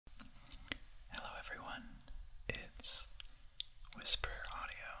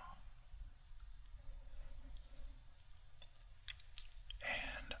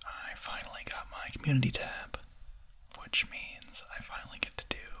community tab, which means I finally get to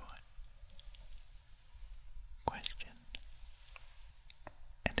do question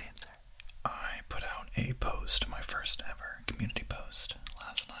and answer. I put out a post, my first ever community post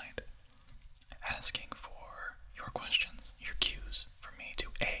last night, asking for your questions, your cues for me to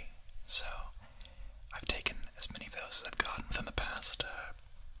A. So I've taken as many of those as I've gotten within the past,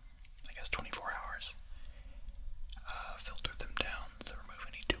 24 hours, filtered them down to remove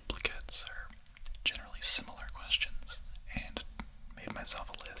any duplicates or generally similar questions, and made myself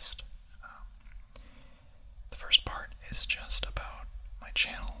a list. The first part is just about my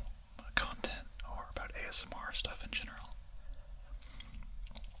channel content, or about ASMR stuff in general.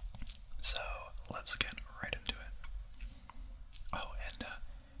 So let's get right into it. Oh, and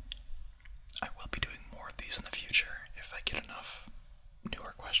I will be doing more of these in the future if I get enough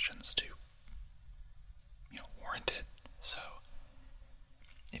newer questions to, warrant it. So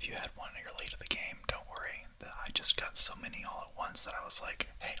if you had one and you're late to the game, don't worry. I just got so many all at once that I was like,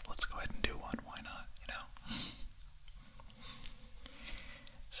 hey, let's go ahead and do one. Why not?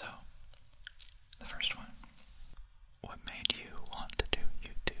 So, the first one. What made you want to do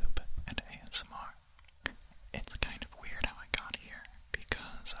YouTube and ASMR? It's kind of weird how I got here,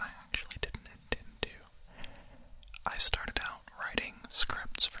 because I actually didn't intend to. I started out writing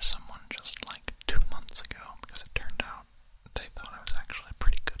scripts for someone just like 2 months ago, because it turned out they thought I was actually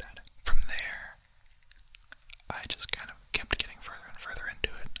pretty good at it. From there, I just kind of kept getting further and further into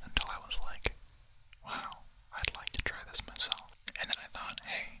it until I was like, wow, I'd like to try this myself. And then I thought,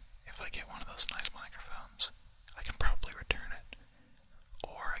 hey, if I get one of those nice microphones, I can probably return it.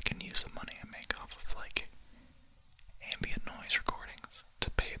 Or I can use the money I make off of, ambient noise recordings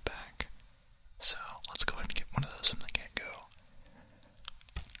to pay it back. So let's go ahead and get one of those from the get-go.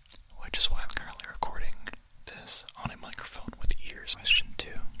 Which is why I'm currently recording this on a microphone with ears. Question 2.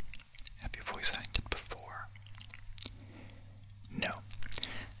 Have you voice acted before? No.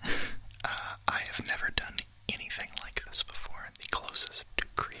 I have never done anything like this before. The closest to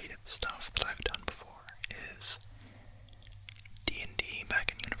creative stuff that I've done before is D&D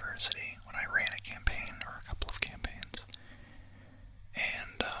back in university when I ran a campaign, or a couple of campaigns.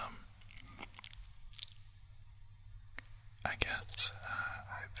 And, I guess,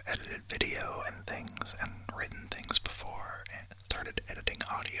 I've edited video and things and written things before, and started editing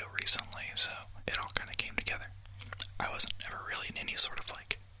audio recently, so it all kind of came together. I wasn't ever really in any sort of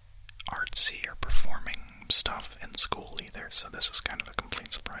artsy or performing stuff in school either, so this is kind of a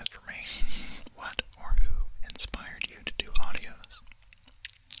complete surprise for me. What or who inspired you to do audios?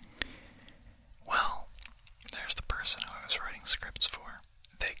 Well, there's the person who I was writing scripts for.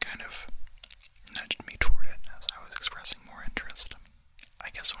 They kind of nudged me toward it as I was expressing more interest. I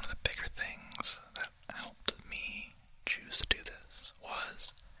guess one of the bigger things that helped me choose to do this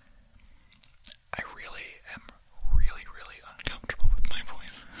was I really am really uncomfortable with my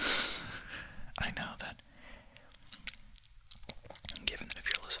voice. I know that, given that if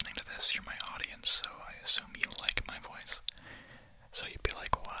you're listening to this, you're my audience, so I assume you like my voice. So you'd be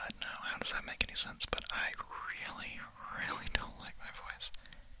like, what? No, how does that make any sense? But I really don't like my voice.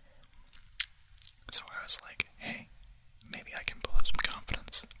 So I was like, hey, maybe I can build up some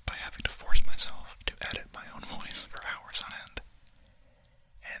confidence by having to force myself to edit my own voice for hours on end.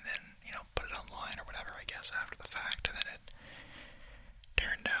 And then, put it online or whatever, I guess, after the fact. And then it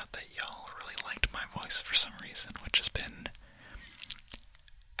turned out that y'all really liked my voice for some reason, which has been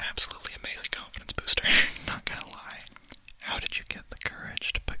absolutely amazing confidence booster. Not gonna lie. How did you get the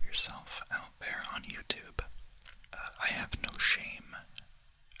courage to put yourself out there on YouTube? I have no shame,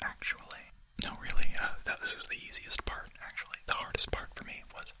 actually. No, really, this is the easiest part, actually. The hardest part for me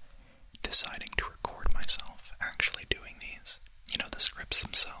was deciding to record myself actually doing these. The scripts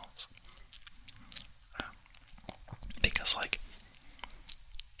themselves. Because,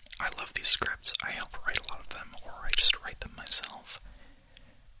 I love these scripts. I help write a lot of them, or I just write them myself.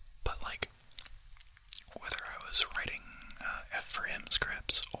 But, whether I was writing F for M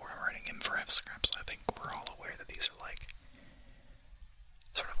scripts, or I'm writing M for F scripts, I think we're all aware that these are,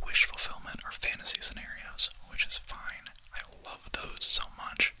 sort of wish fulfillment or fantasy scenarios, which is fine. I love those so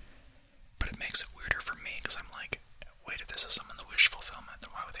much. But it makes it weirder for me, because I'm like, wait, if this is someone the wish fulfillment, then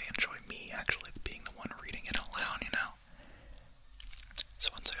why would they enjoy me actually being the one reading it out loud, So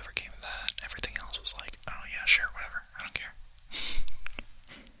once I overcame that, everything else was like, oh yeah, sure, whatever, I don't care.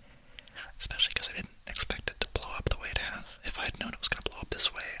 Especially because I didn't expect it to blow up the way it has. If I had known it was going to blow up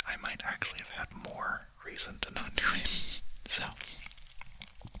this way, I might actually have had more reason to not do it.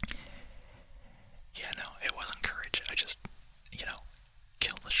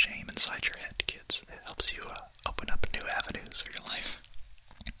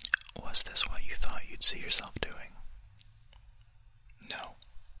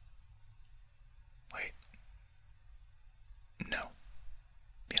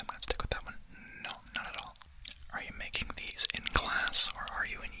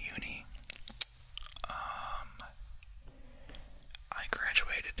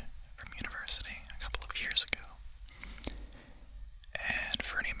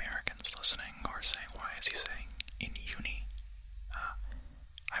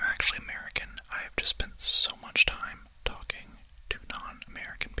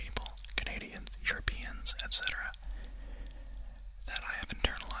 games, etc., that I have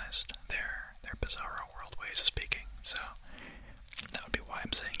internalized their bizarro world ways of speaking. So that would be why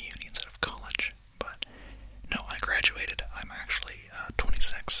I'm saying uni instead of college. But no, I graduated. I'm actually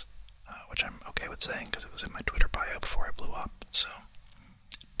 26, which I'm okay with saying because it was in my Twitter bio before I blew up. So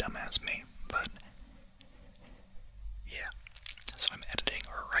dumbass me. But yeah, so I'm editing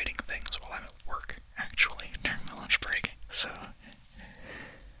or writing things while I'm at work, actually, during my lunch break. So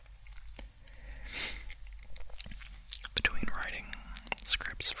between writing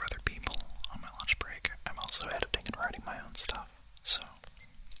scripts for other people on my lunch break, I'm also editing and writing my own stuff. So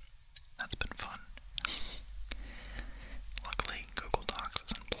that's been fun. Luckily, Google Docs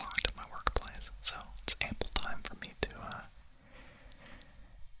isn't blocked at my workplace, so it's ample time for me to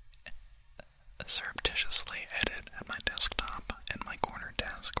surreptitiously edit at my desktop at my corner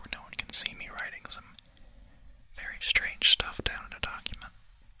desk where no one can see me writing some very strange stuff down in a document.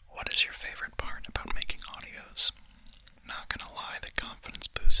 What is your favorite part about making audios? Not gonna lie, the confidence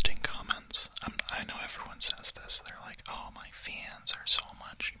boosting comments. I know everyone says this. They're like, oh, my fans are so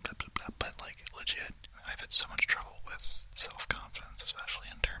much, blah, blah, blah. But, like, legit, I've had so much trouble with self-confidence, especially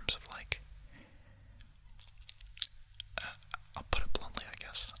in terms of, like, I'll put it bluntly, I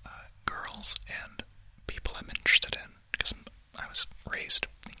guess, girls and people I'm interested in, because I was raised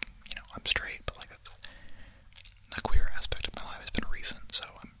thinking, I'm straight, but, like, that's, the queer aspect of my life has been recent, so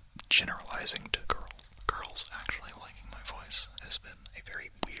I'm generalizing to girls. Girls actually liking my voice has been a very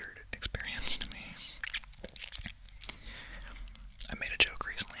weird experience to me. I made a joke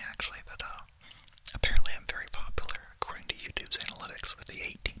recently, actually, that apparently I'm very popular, according to YouTube's analytics, with the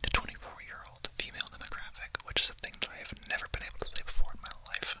 18 to 24-year-old female demographic, which is a thing that I have never been able to say before in my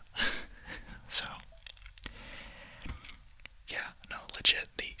life. So, yeah, no, legit,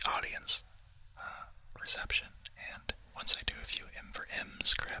 the audience reception, and once I do a few M for M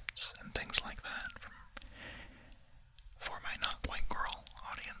scripts and things like that for my not white girl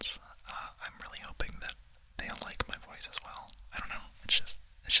audience, I'm really hoping that they'll like my voice as well. I don't know, it's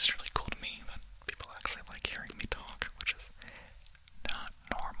just really cool to me that people actually like hearing me talk, which is not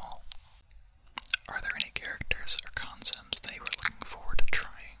normal. Are there any characters or concepts that you were looking forward to trying?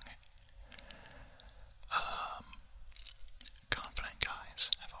 Confident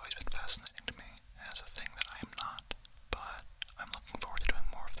guys have always been fascinating to me as a thing that I am not, but I'm looking forward to doing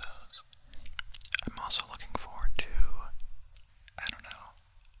more of those. I'm also looking forward to, I don't know,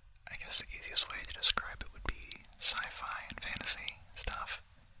 I guess the easiest way to describe it would be sci-fi and fantasy stuff.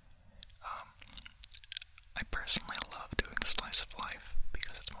 I personally love doing slice of life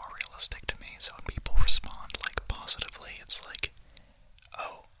because it's more realistic to me, so when people respond, like, positively, it's like,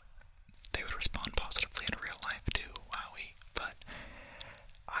 oh, they would respond positively in real life too, wowie. But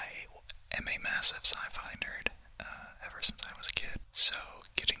I am a massive sci-fi nerd ever since I was a kid, so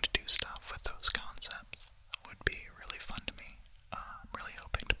getting to do stuff with those concepts would be really fun to me. I'm really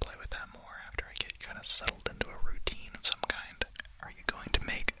hoping to play with that more after I get kind of settled into a routine of some kind. Are you going to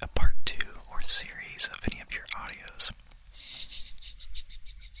make a part 2 or series of any of your audios?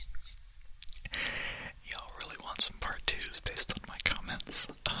 Y'all really want some part 2s based on my comments.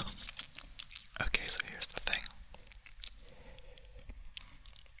 Okay, so here's the thing.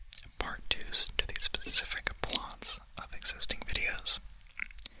 Part 2s to these specific plots of existing videos.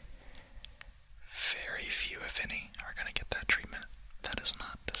 Very few, if any, are going to get that treatment. That is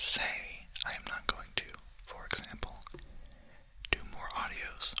not to say I am not going to, for example, do more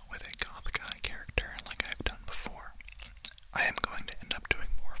audios with a goth guy character like I've done before. I am going to end up doing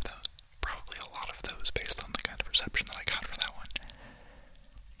more of those. Probably a lot of those based on the kind of reception that I got for that one.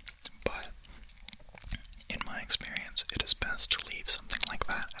 But in my experience, it is best to leave something like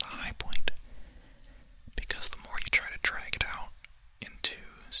that at a high point, because the more you try to drag it out into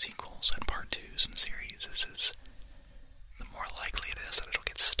sequels and part 2s and series, the more likely it is that it'll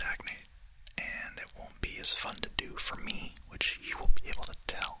get stagnated, and it won't be as fun to do for me, which you will be able to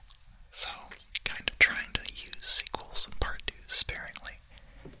tell. So, kind of trying to use sequels and part 2s sparingly.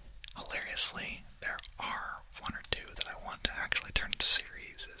 Hilariously, there are one or two that I want to actually turn into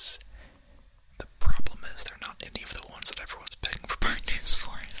series. The problem is they're not any of the ones that everyone's begging for part 2s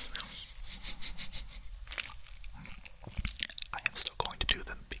for. So I am still going to do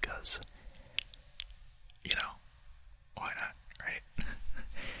them because, why not, right?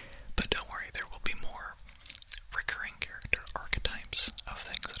 But don't worry, there will be more recurring character archetypes of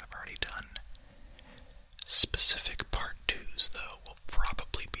things that I've already done. Specific part 2s, though, will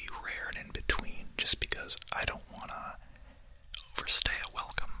probably be rare and in between, just because I don't want to overstay a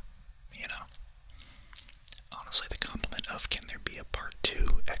welcome, Honestly, the compliment of "can there be a part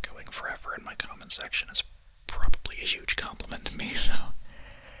 2" echoing forever in my comment section is probably a huge compliment to me, so I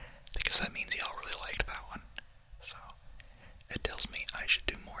think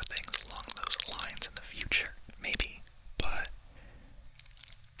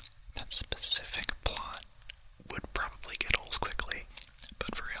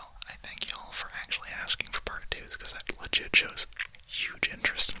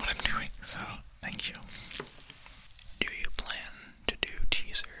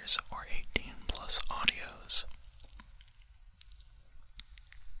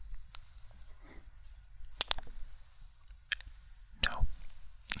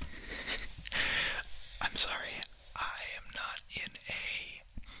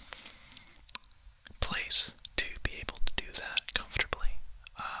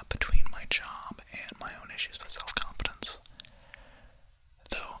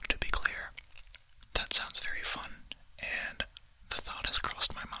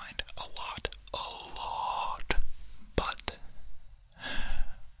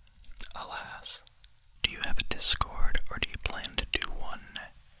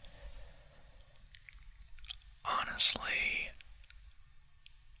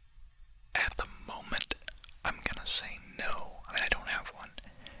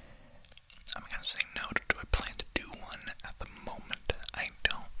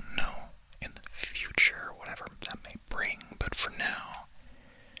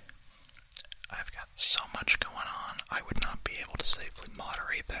actively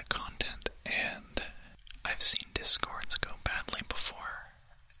moderate that content, and I've seen Discords go badly before,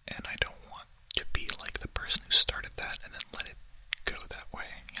 and I don't want to be like the person who started that and then let it go that way,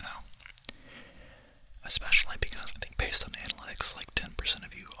 you know? Especially because I think based on analytics, like 10%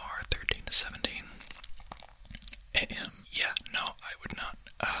 of you are 13 to 17. Yeah, no, I would not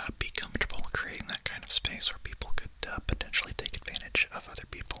be comfortable creating that kind of space where people could potentially take advantage of other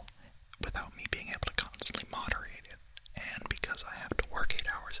people without me being able to constantly moderate it. And because I have to work 8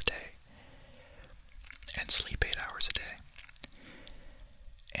 hours a day, and sleep 8 hours a day,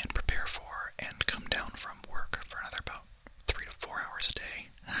 and prepare for and come down from work for another about 3 to 4 hours a day,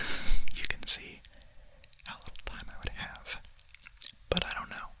 you can see how little time I would have. But I don't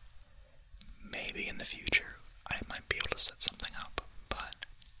know. Maybe in the future I might be able to set something up, but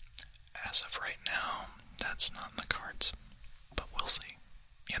as of right now, that's not in the cards. But we'll see.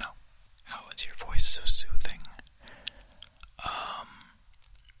 You know. How is your voice so soothing?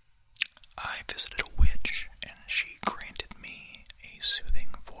 I visited a witch, and she granted me a soothing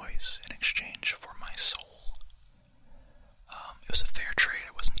voice in exchange for my soul. It was a fair trade.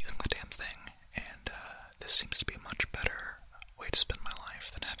 I wasn't using the damn thing, and this seems to be a much better way to spend my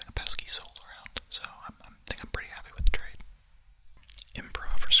life than having a pesky soul around. So I think I'm pretty happy with the trade.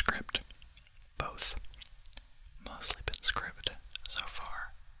 Improv or script? Both. Mostly been script so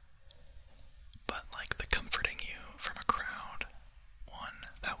far. But like the comforting you from a crowd one,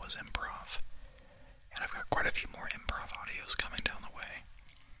 that was improv. And I've got quite a few more improv audios coming down the way,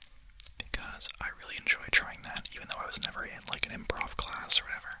 because I really enjoy trying that, even though I was never in like an improv class or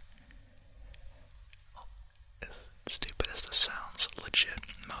whatever. As stupid as this sounds, legit,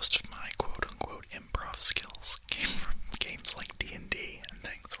 most of my quote-unquote improv skills came from games like D&D and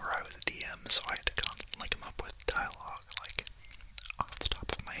things where I was a DM, so I had to constantly come up with dialogue, like, off the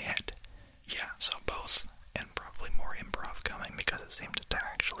top of my head. Yeah, so both, and probably more improv coming, because it seemed to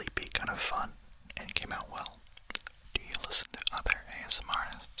actually be kind of fun, and it came out well. Do you listen to other ASMR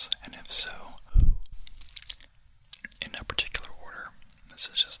artists, and if so, who? In no particular order. This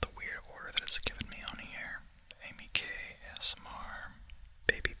is just the weird order that it's given me on here. Amy K, ASMR,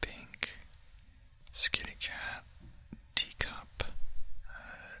 Baby Pink, Skitty Cat, Teacup,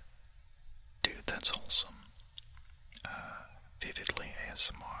 Dude That's Wholesome, Vividly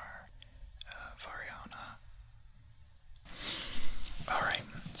ASMR, Variana. Alright,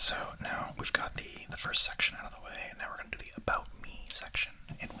 so now we've got the first section out of the way, and now we're going to do the About Me section,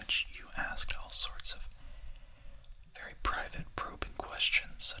 in which you asked all sorts of very private, probing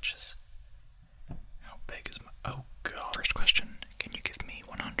questions, such as, how big is my... Oh, God. First question, can you give me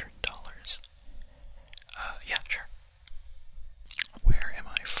 $100? Yeah, sure. Where am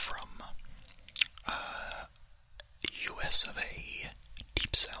I from? US of A,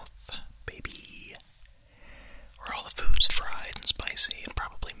 Deep South, baby. Where all the food's fried and spicy and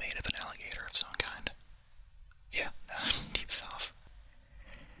probably made of an alligator of some kind. Yeah, Deep South.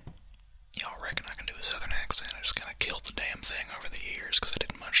 Y'all reckon I can do a southern accent? I just kind of killed the damn thing over the years because I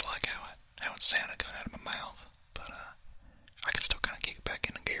didn't much like how it sounded coming out of my mouth. But, I can still kind of kick it back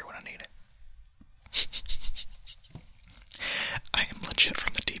into gear when I need it. I am legit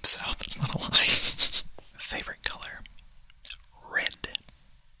from the Deep South, that's not a lie. Favorite color? Red.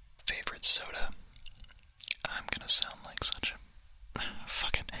 Favorite soda? I'm gonna sound like such a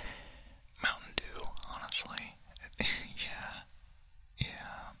fucking Mountain Dew, honestly. Yeah.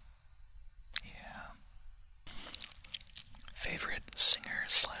 Favorite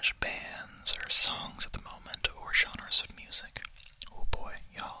singer/bands or songs at the moment, or genres of music? Oh boy,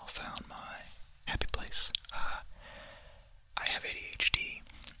 y'all found my happy place. I have ADHD,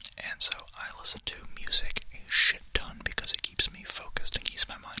 and so I listen to music a shit ton because it keeps me focused and keeps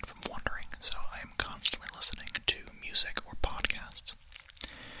my mind from wandering, so I am constantly listening to music or podcasts.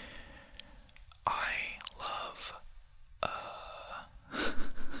 I love,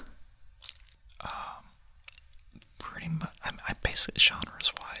 pretty much, I basically,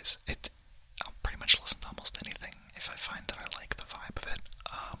 genres-wise, I'll pretty much listen to almost anything if I find that I like the vibe of it.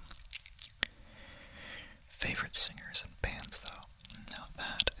 Favorite singers and bands, though? Now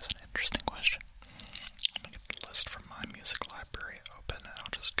that is an interesting question. Let me get the list from my music library open, and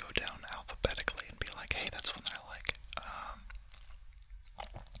I'll just go down alphabetically and be like, hey, that's one that I like.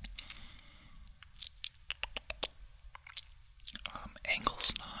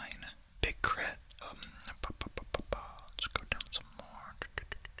 Angles 9, Big Crit, let's go down some more.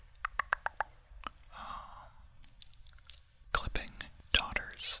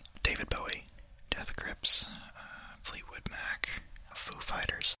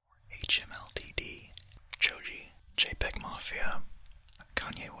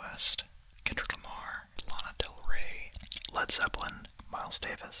 Miles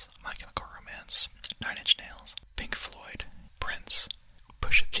Davis, My Chemical Romance, Nine Inch Nails, Pink Floyd, Prince,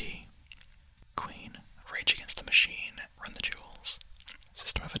 Pusha T, Queen, Rage Against the Machine, Run the Jewels,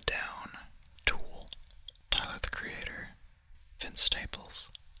 System of a Down, Tool, Tyler the Creator, Vince Staples,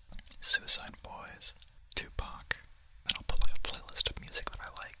 Suicide Boys, Tupac. And I'll put like a playlist of music that I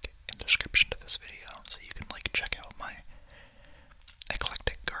like in the description to this video so you can like check out my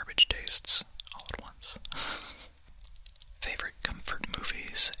eclectic garbage tastes all at once. Favorite comfort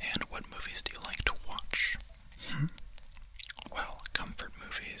movies, and what movies do you like to watch? Well, comfort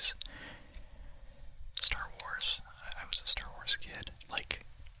movies. Star Wars. I was a Star Wars kid. Like,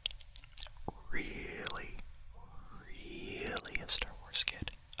 really a Star Wars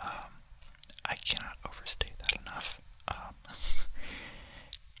kid. I cannot overstate that enough. Other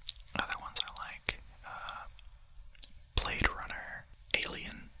ones I like. Blade Runner,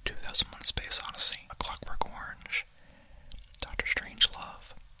 Alien, 2001: Space Odyssey, A Clockwork Orange, Doctor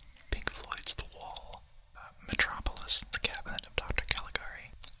Strangelove, Pink Floyd's The Wall, Metropolis, The Cabinet of Dr.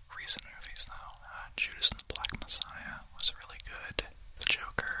 Caligari. Recent movies though, Judas and the Black Messiah was really good. The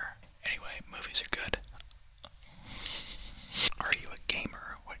Joker. Anyway, movies are good. Are you a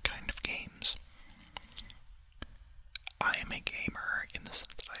gamer? What kind of games? I am a gamer in the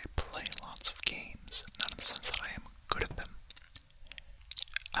sense that I play lots of games, not in the sense that I am good at them.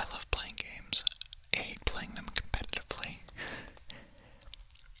 I love playing games. I hate playing them competitively.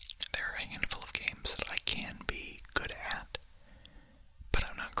 There are a handful of games that I can be good at, but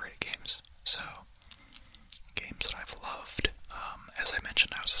I'm not great at games. So, games that I've loved. As I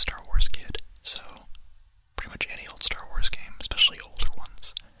mentioned, I was a Star Wars kid, so pretty much any old Star Wars game, especially older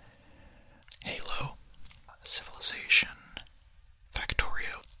ones. Halo, Civilization,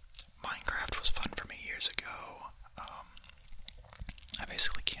 Factorio. Minecraft was fun for me years ago. I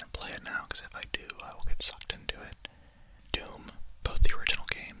basically can't play it now because if I do, I will get sucked into it. Doom, both the original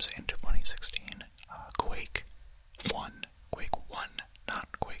games and 2016. Quake 1,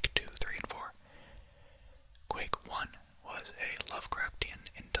 not Quake 2, 3, and 4. Quake 1 was a Lovecraftian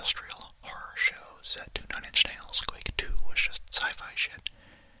industrial horror show set to Nine Inch Nails. Quake 2 was just sci-fi shit.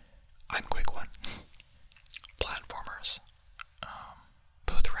 I'm Quake 1. Platformers,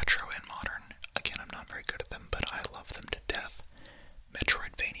 both retro and modern. Again, I'm not very good at them, but I love them to death.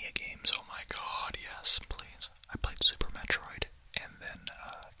 Metroidvania games, oh my god, yes, please. I played Super Metroid, and then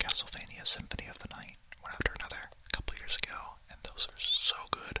Castlevania Symphony of the Night, one after another, a couple years ago, and those are so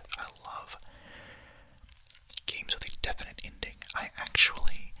good. I love games with a definite ending. I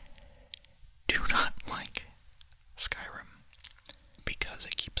actually do not like Skyrim, because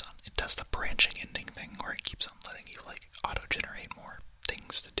it does the branching ending thing, where it keeps on letting you, like, auto-generate more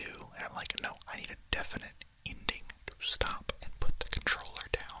things to do, and I'm like, no, I need a definite ending to stop and put the controller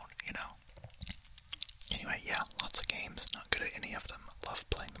down, you know? Anyway, yeah, lots of games, not good at any of them, love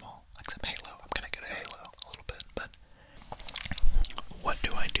playing them all, except Halo. I'm kinda good at Halo, a little bit, but what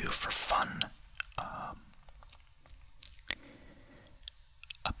do I do for fun?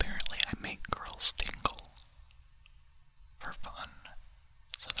 Apparently I make girls tingle for fun,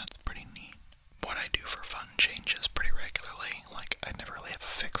 so that's pretty neat. What I do for fun changes pretty regularly. Like, I never really have a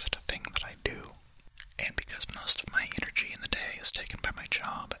fixed thing that I do. And because most of my energy in the day is taken by my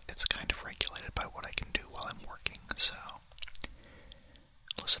job, it's kind of regulated by what I can do while I'm working. So,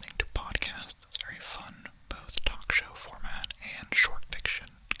 listening to podcasts is very fun, both talk show format and short fiction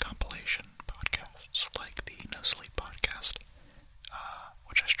compilation podcasts, like the No Sleep podcast,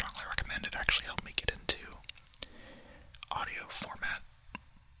 which I strongly recommend. It actually helped me get into audio format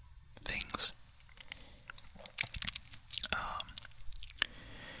things.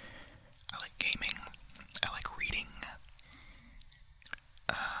 I like gaming. I like reading.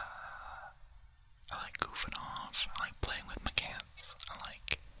 I like goofing off. I like playing with my cats. I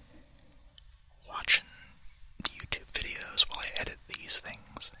like watching YouTube videos while I edit these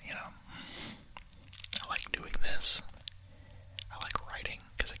things, you know. I like doing this. I like writing,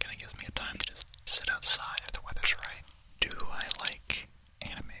 because it kind of gives me a time to just sit outside if the weather's right. Do I like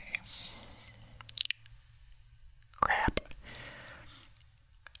anime? Crap.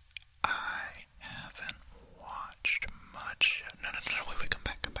 I haven't watched much. No, wait, come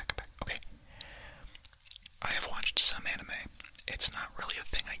back. Okay. I have watched some anime. It's not really a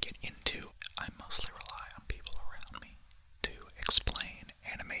thing I get into. I mostly rely on people around me to explain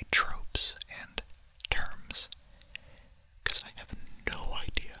anime tropes and terms, because I have no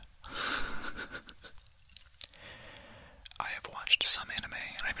idea. I have watched some anime,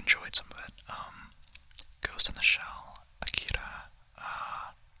 and I've enjoyed some of it. Ghost in the Shell, Akira,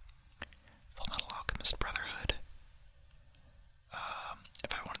 Fullmetal Alchemist Brotherhood.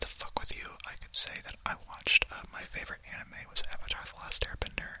 If I wanted to fuck with you, I could say that I watched, my favorite anime was Avatar: The Last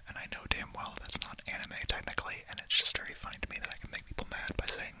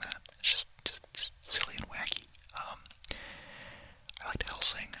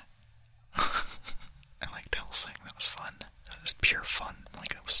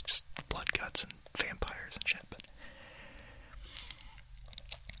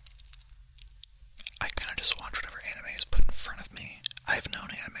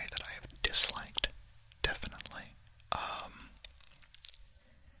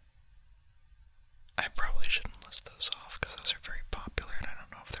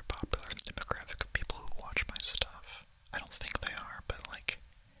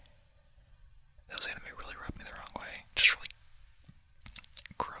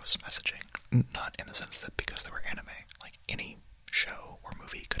gross messaging. Not in the sense that because they were anime. Like, any show or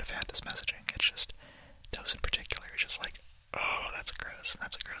movie could have had this messaging. It's just, those in particular are just like, oh, that's gross.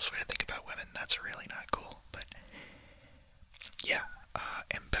 That's a gross way to think about women. That's really not cool. But, yeah,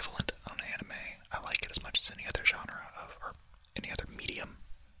 ambivalent on anime. I like it as much as any other genre or any other medium.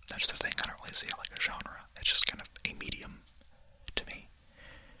 That's the thing. I don't really see it like a genre. It's just kind of a medium to me.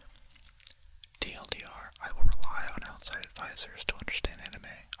 TLDR, I will rely on outside advisors to understand anime.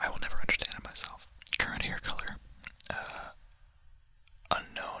 I will never understand it myself. Current hair color.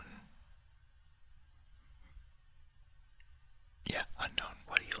 Unknown. Yeah, unknown.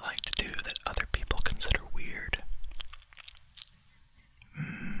 What do you like to do that other people consider weird?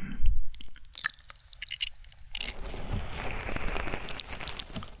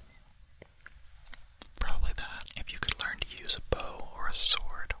 Probably that. If you could learn to use a bow or a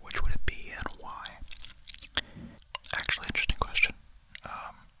sword, which would it be and why? Actually, interesting question.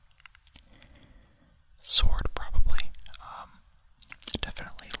 Sword, probably.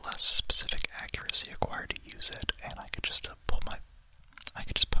 Definitely less specific accuracy acquired to use it, and I could just put my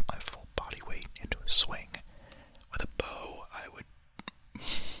full body weight into a swing. With a bow, I would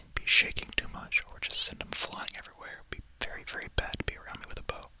be shaking too much, or just send them flying everywhere. It would be very, very bad to be around me with a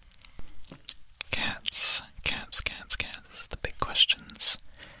bow. Cats. The big questions.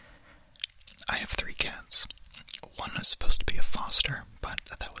 I have 3 cats. One is supposed to be a foster, but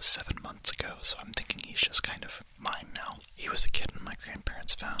that was 7 months ago, so I'm thinking he's just kind of mine now. He was a kitten my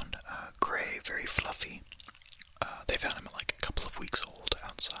grandparents found, gray, very fluffy. They found him at like a couple of weeks old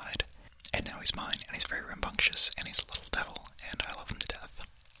outside, and now he's mine, and he's very rambunctious, and he's a little devil, and I love him to death.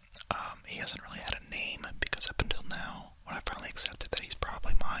 He hasn't really had a name, because up until now, when I finally accepted that he's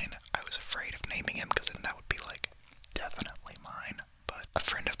probably mine, I was afraid of naming him, because then that would be like, definitely mine. But a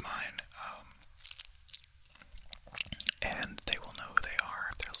friend of mine, and they will know who they are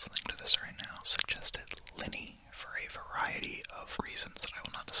if they're listening to this right now, suggested Linny for a variety of reasons that I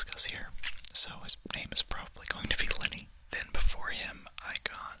will not discuss here. So his name is probably going to be Linny. Then before him, I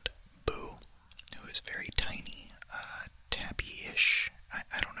got Boo, who is very tiny, tabby-ish.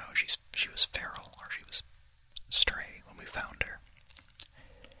 I don't know, she was feral, or she was stray when we found her.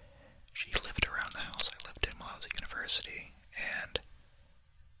 She lived around the house I lived in while I was at university, and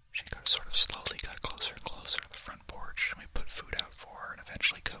she sort of slowly got closer and closer to the front porch, and we put food out for her, and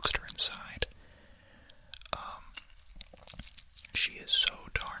eventually coaxed her inside. She is so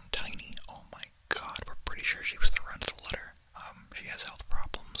darn tiny, oh my god, we're pretty sure she was the run of the litter. She has health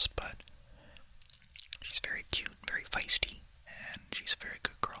problems, but she's very cute, very feisty, and she's a very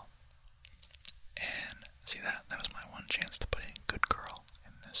good girl. And, see, that was my one chance to put in good girl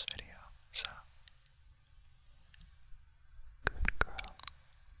in this video, so. Good girl.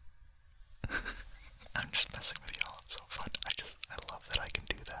 I'm just messing with y'all, it's so fun. I love that I can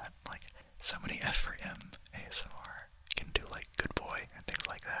do that. Like, so many F for M ASMR can do, like, good boy and things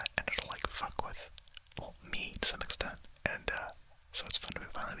like that, and it'll, like, fuck with, well, me to some extent. And, so it's fun to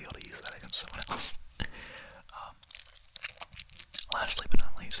finally be able to use that against someone else. Lastly but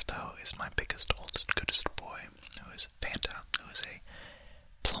not least, though, is my biggest, oldest, goodest boy, who is Panta, who is a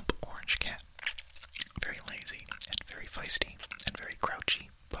plump orange cat. Very lazy, and very feisty, and very grouchy,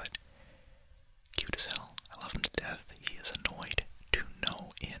 but cute as hell. I love him to death. He is annoyed to no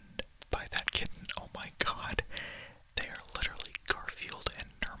end by that kitten. Oh my god. They are literally Garfield and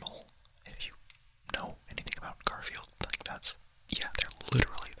Nermal. If you know anything about Garfield, like that's, yeah, they're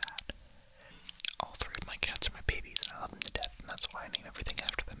literally that. All 3 of my cats are my babies, and I love them to death, and that's why I name everything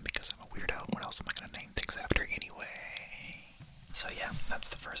after them, because I'm a weirdo. What else am I going to name things after anyway? So yeah, that's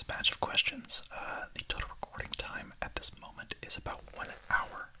the first batch of questions. The total recording time at this moment is about 1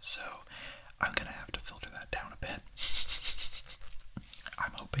 hour, so I'm going to have to filter that down a bit.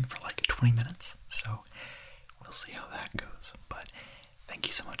 I'm hoping for like 20 minutes, so we'll see how that goes. But thank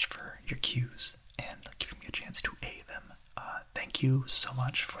you so much for your cues and giving me a chance to A them. Thank you so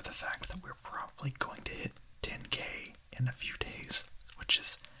much for the fact that we're probably going to hit 10K in a few days, which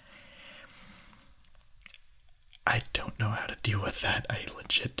is... I don't know how to deal with that. I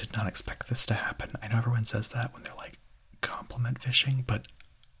legit did not expect this to happen. I know everyone says that when they're like compliment fishing, but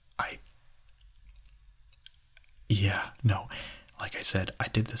yeah, no. Like I said, I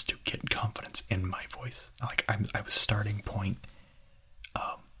did this to get confidence in my voice. Like, I was starting point.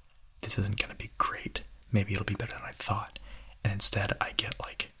 This isn't gonna be great. Maybe it'll be better than I thought. And instead, I get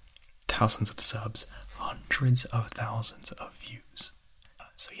like thousands of subs, hundreds of thousands of views.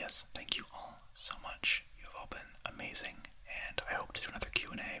 So yes, thank you all so much. You have all been amazing, and I hope to do another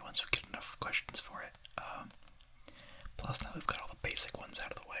Q&A once we get enough questions for it. Plus, now we've got all the basic ones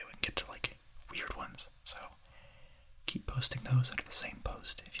out of the way, we can get to like weird ones. So keep posting posting those under the same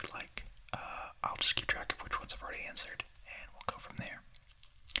post if